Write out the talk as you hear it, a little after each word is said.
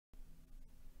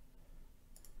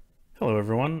Hello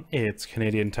everyone, it's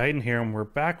CanadianTitan here, and we're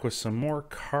back with some more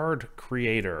Card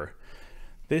Creator.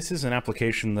 This is an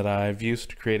application that I've used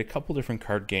to create a couple different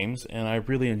card games, and I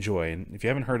really enjoy. And if you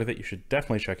haven't heard of it, you should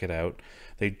definitely check it out.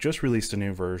 They just released a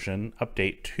new version,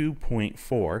 update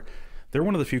 2.4. They're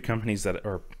one of the few companies that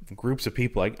are groups of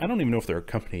people, I don't even know if they're a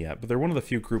company yet, but they're one of the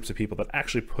few groups of people that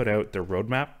actually put out their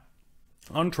roadmap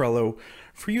on Trello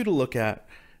for you to look at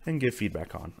and give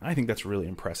feedback on. I think that's really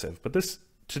impressive. But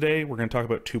today we're going to talk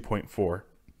about 2.4.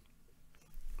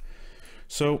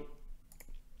 So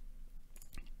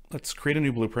let's create a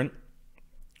new blueprint.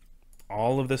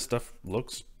 All of this stuff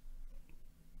looks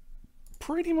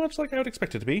pretty much like I would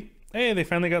expect it to be. Hey, they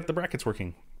finally got the brackets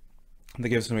working. They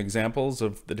give some examples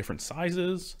of the different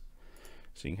sizes.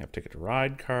 So you can have Ticket to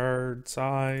Ride card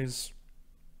size,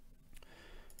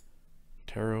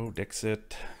 Tarot,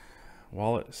 Dixit,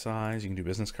 wallet size. You can do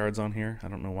business cards on here. I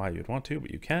don't know why you'd want to,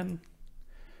 but you can.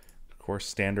 Of course,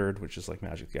 standard, which is like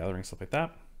Magic the Gathering, stuff like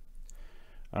that.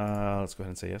 Let's go ahead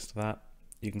and say yes to that.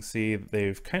 You can see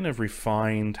they've kind of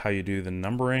refined how you do the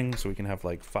numbering, so we can have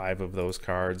like 5 of those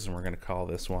cards, and we're going to call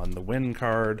this one the win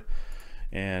card.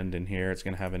 And in here, it's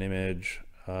going to have an image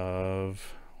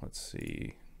of, let's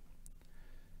see.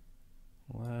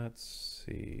 We'll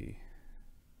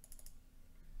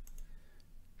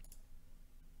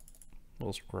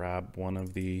just grab one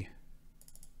of the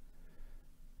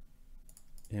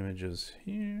images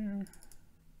here.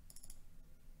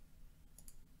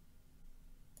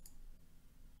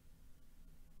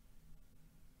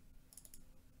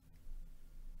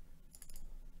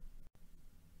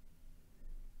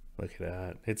 Look at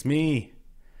that. It's me.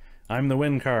 I'm the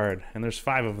win card, and there's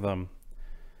 5 of them.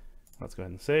 Let's go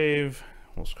ahead and save.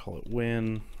 We'll just call it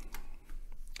win.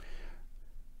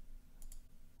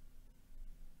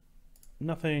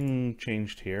 Nothing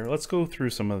changed here. Let's go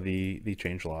through some of the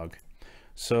changelog.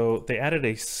 So they added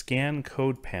a scan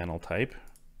code panel type.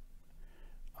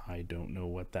 I don't know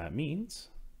what that means.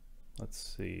 Let's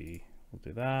see. We'll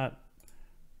do that.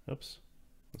 Oops.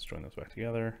 Let's join those back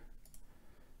together.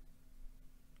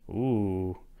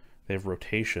 Ooh, they have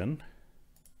rotation.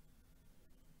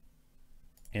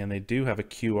 And they do have a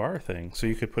QR thing. So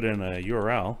you could put in a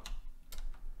URL.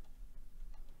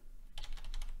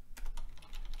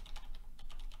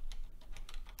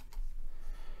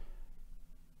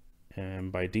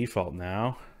 And by default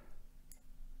now,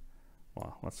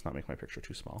 well, let's not make my picture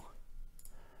too small.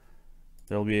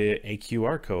 There'll be a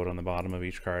QR code on the bottom of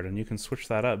each card, and you can switch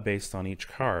that up based on each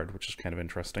card, which is kind of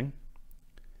interesting.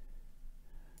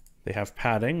 They have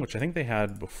padding, which I think they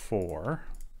had before.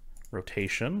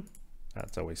 Rotation,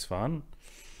 that's always fun.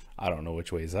 I don't know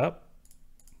which way's up.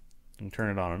 You can turn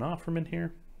it on and off from in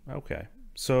here. Okay,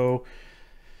 so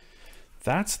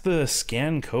that's the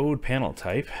scan code panel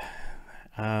type.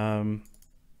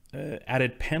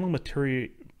 Added panel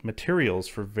materials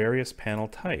for various panel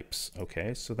types.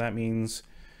 Okay, so that means,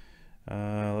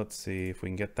 let's see if we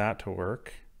can get that to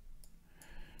work.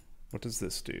 What does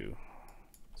this do?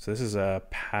 So this is a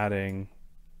padding,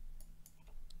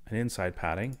 an inside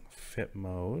padding, fit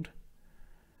mode.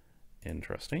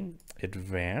 Interesting.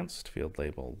 Advanced, field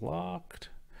label locked.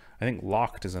 I think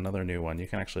locked is another new one. You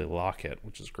can actually lock it,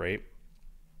 which is great.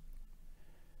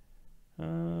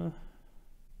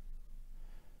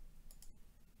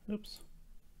 Oops.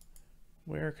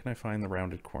 Where can I find the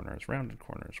rounded corners? Rounded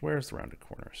corners. Where's the rounded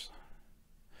corners?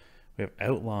 We have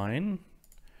outline.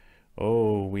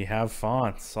 Oh, we have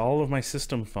fonts. All of my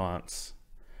system fonts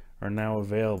are now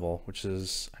available, which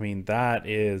is, I mean, that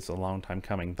is a long time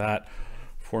coming. That,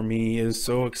 for me, is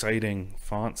so exciting.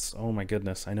 Fonts, oh my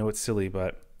goodness. I know it's silly,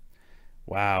 but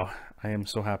wow. I am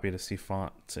so happy to see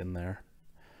fonts in there.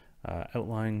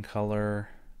 Outline color.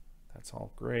 That's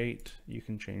all great. You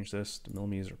can change this to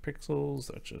millimeters or pixels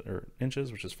or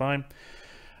inches, which is fine.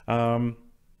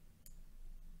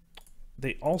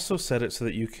 They also set it so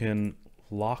that you can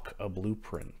lock a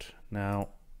blueprint. Now,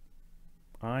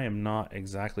 I am not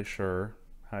exactly sure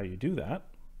how you do that,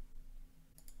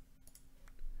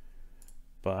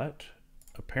 but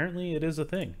apparently it is a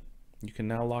thing. You can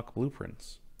now lock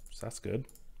blueprints, so that's good.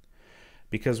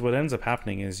 Because what ends up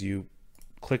happening is you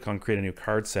click on create a new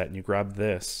card set and you grab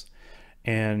this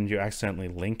and you accidentally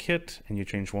link it and you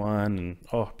change one, and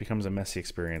oh, it becomes a messy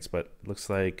experience. But it looks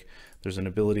like there's an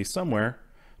ability somewhere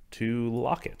to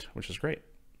lock it, which is great.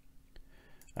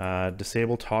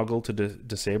 Disable toggle to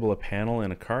disable a panel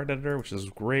in a card editor, which is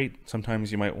great.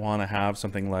 Sometimes you might want to have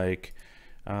something like,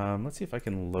 let's see if I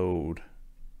can load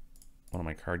one of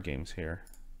my card games here.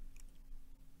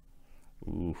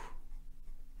 Ooh,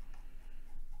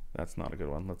 that's not a good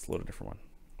one. Let's load a different one.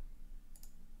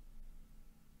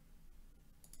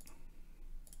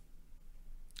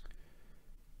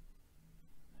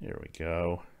 Here we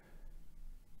go.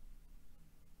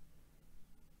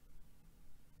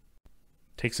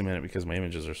 Takes a minute because my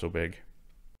images are so big.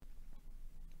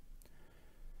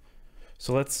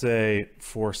 So let's say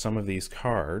for some of these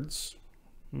cards,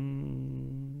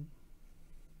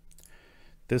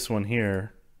 this one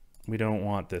here, we don't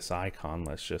want this icon,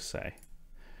 let's just say.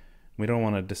 We don't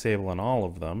want to disable on all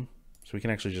of them, so we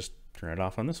can actually just turn it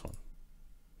off on this one.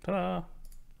 Ta-da!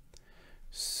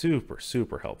 Super,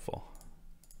 super helpful.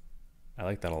 I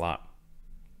like that a lot.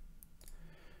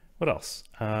 What else?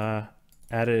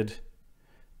 Added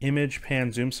image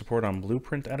pan zoom support on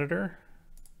Blueprint Editor.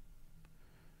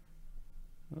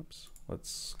 Oops.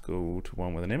 Let's go to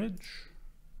one with an image.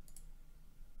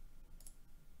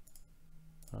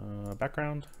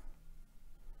 Background.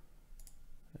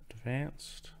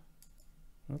 Advanced.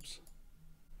 Oops.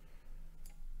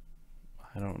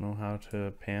 I don't know how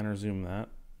to pan or zoom that.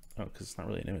 Oh, because it's not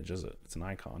really an image, is it? It's an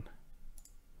icon.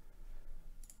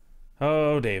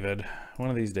 Oh, David. One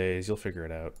of these days, you'll figure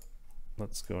it out.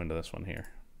 Let's go into this one here.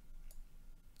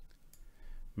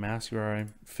 Mask URI,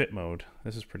 fit mode.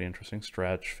 This is pretty interesting.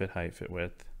 Stretch, fit height, fit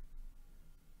width.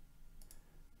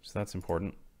 So that's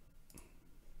important.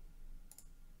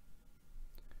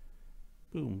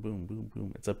 Boom, boom, boom,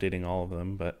 boom. It's updating all of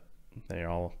them, but they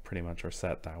all pretty much are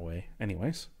set that way.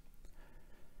 Anyways.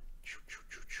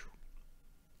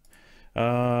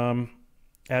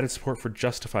 Added support for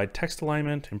justified text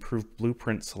alignment, improved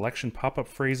blueprint selection pop-up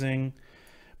phrasing,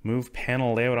 move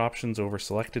panel layout options over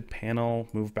selected panel,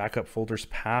 move backup folders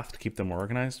path to keep them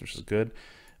organized, which is good.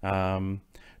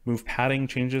 Move padding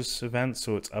changes events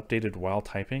so it's updated while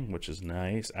typing, which is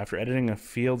nice. After editing a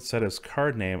field set as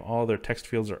card name, all their text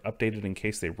fields are updated in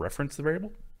case they reference the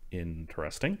variable.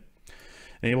 Interesting.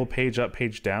 Enable page up,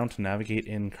 page down to navigate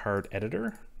in card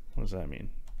editor. What does that mean?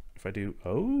 If I do,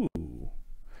 oh,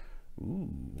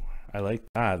 ooh, I like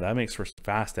that. That makes for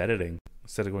fast editing.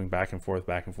 Instead of going back and forth,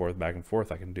 back and forth, back and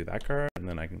forth, I can do that card, and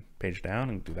then I can page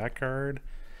down and do that card.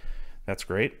 That's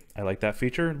great. I like that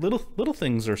feature. Little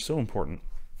things are so important.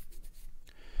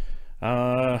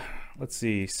 Let's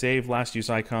see. Save last use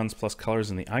icons plus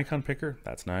colors in the icon picker.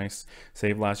 That's nice.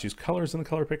 Save last use colors in the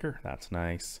color picker. That's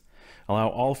nice. Allow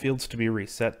all fields to be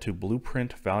reset to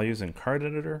blueprint values in card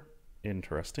editor.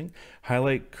 Interesting.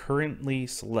 Highlight currently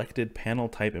selected panel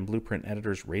type in blueprint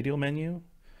editor's radial menu.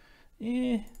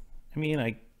 I mean,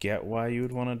 I get why you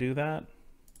would want to do that,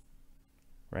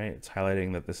 right? It's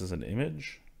highlighting that this is an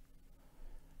image,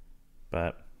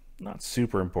 but not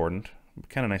super important.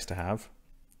 Kind of nice to have.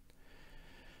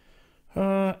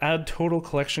 Add total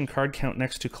collection card count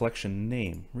next to collection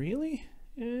name. Really?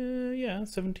 Yeah,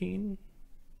 17.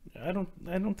 I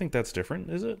don't think that's different,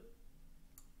 is it?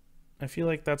 I feel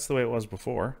like that's the way it was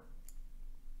before.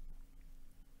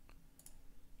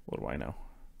 What do I know?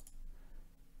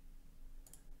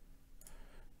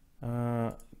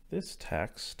 This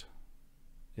text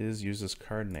uses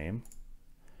card name,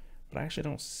 but I actually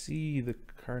don't see the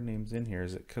card names in here.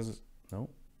 Is it because no,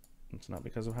 it's not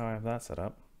because of how I have that set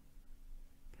up.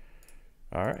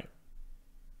 All right.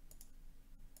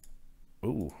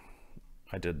 Ooh,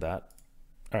 I did that.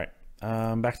 All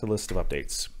right, back to the list of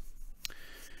updates.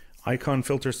 Icon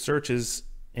filter searches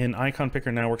in icon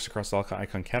picker now works across all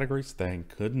icon categories.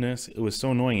 Thank goodness. It was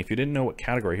so annoying. If you didn't know what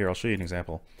category, here, I'll show you an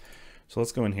example. So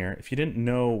let's go in here. If you didn't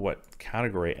know what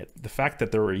category, the fact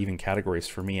that there were even categories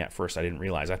for me at first, I didn't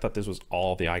realize. I thought this was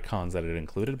all the icons that it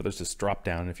included, but there's this drop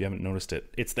down. If you haven't noticed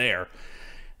it, it's there.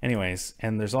 Anyways,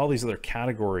 and there's all these other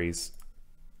categories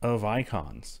of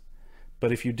icons.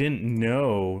 But if you didn't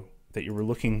know that you were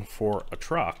looking for a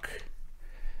truck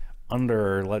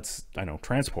under, I know,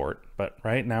 transport, but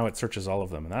right now it searches all of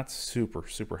them, and that's super,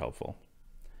 super helpful.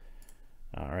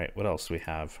 All right, what else do we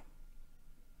have?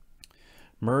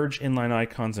 Merge inline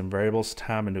icons and variables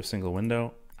tab into a single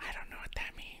window. I don't know what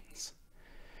that means.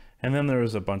 And then there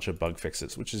was a bunch of bug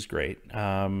fixes, which is great.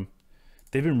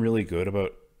 They've been really good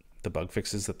about the bug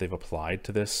fixes that they've applied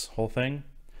to this whole thing.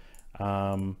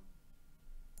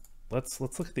 Let's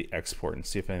look at the export and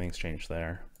see if anything's changed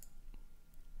there.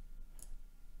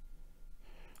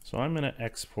 So I'm going to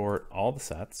export all the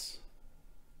sets.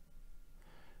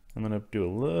 I'm going to do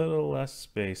a little less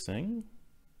spacing.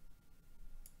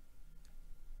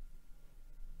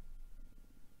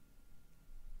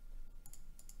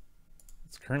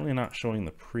 It's currently not showing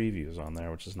the previews on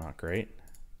there, which is not great.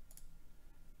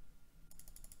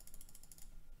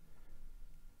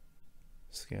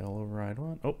 Scale override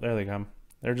one. Oh, there they come.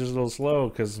 They're just a little slow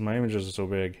because my images are so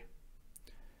big.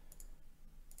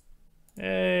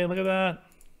 Hey, look at that.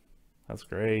 That's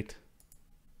great.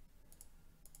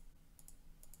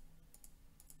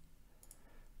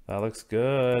 That looks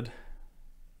good.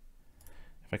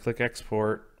 If I click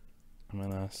export, I'm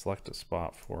going to select a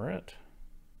spot for it.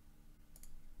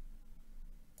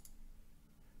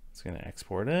 It's going to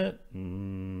export it.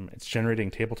 It's generating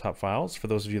tabletop files. For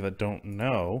those of you that don't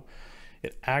know,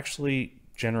 it actually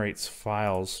generates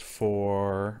files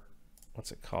for,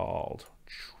 what's it called?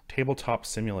 Tabletop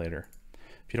Simulator.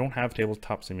 If you don't have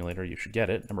Tabletop Simulator, you should get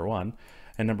it, number one.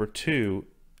 And number two,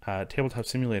 Tabletop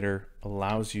Simulator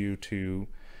allows you to,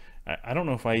 I don't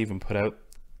know if I even put out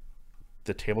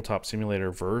the Tabletop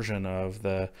Simulator version of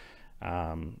the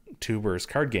Tubers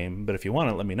card game, but if you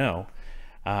want it, let me know.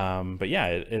 But yeah,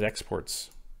 it exports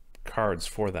cards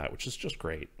for that, which is just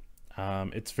great.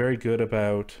 It's very good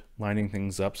about lining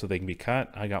things up so they can be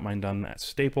cut. I got mine done at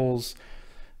Staples.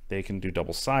 They can do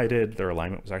double-sided. Their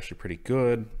alignment was actually pretty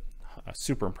good.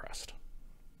 Super impressed.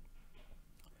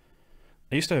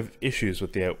 I used to have issues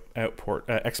with the export,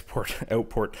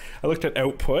 output. I looked at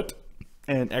output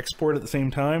and export at the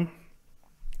same time.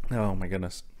 Oh my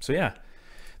goodness. So yeah,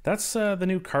 that's the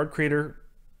new Card Creator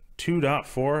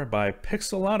 2.4 by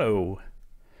Pixelato.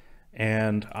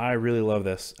 And I really love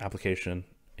this application.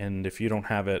 And if you don't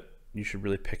have it, you should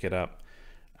really pick it up.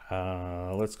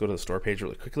 Let's go to the store page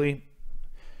really quickly.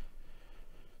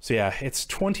 So yeah, it's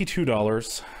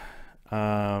 $22.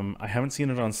 I haven't seen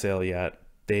it on sale yet.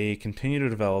 They continue to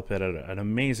develop it at an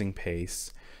amazing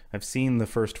pace. I've seen the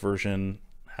first version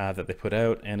that they put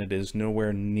out, and it is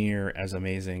nowhere near as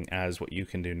amazing as what you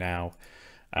can do now.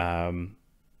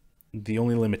 The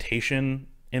only limitation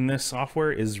in this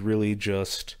software is really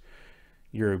just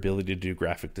your ability to do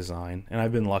graphic design. And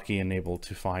I've been lucky and able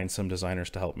to find some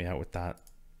designers to help me out with that.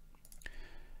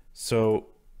 So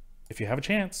if you have a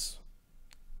chance,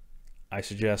 I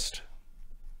suggest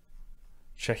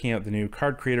checking out the new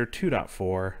Card Creator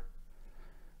 2.4.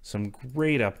 Some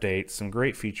great updates, some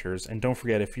great features. And don't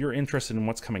forget, if you're interested in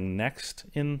what's coming next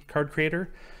in Card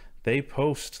Creator, they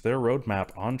post their roadmap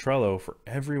on Trello for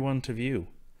everyone to view.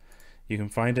 You can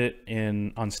find it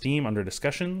on Steam under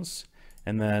discussions,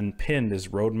 and then pinned is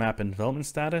roadmap and development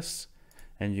status.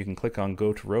 And you can click on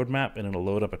go to roadmap and it'll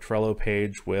load up a Trello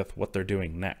page with what they're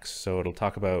doing next. So it'll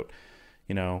talk about,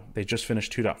 you know, they just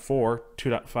finished 2.4.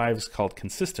 2.5 is called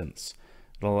Consistence.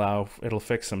 It'll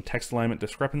fix some text alignment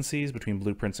discrepancies between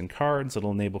blueprints and cards.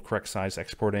 It'll enable correct size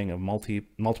exporting of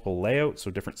multiple layouts, so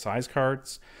different size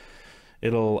cards.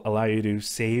 It'll allow you to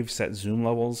save set zoom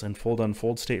levels and fold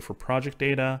unfold state for project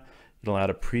data. It'll allow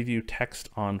to preview text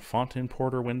on font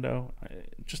importer window.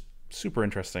 Just super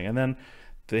interesting. And then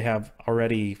they have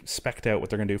already spec'd out what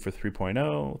they're going to do for 3.0,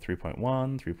 3.1,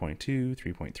 3.2,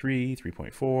 3.3,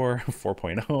 3.4,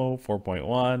 4.0,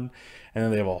 4.1, and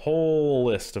then they have a whole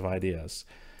list of ideas.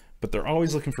 But they're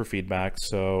always looking for feedback,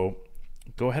 so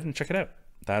go ahead and check it out.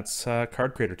 That's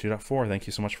Card Creator 2.4. Thank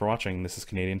you so much for watching. This is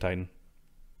Canadian Titan.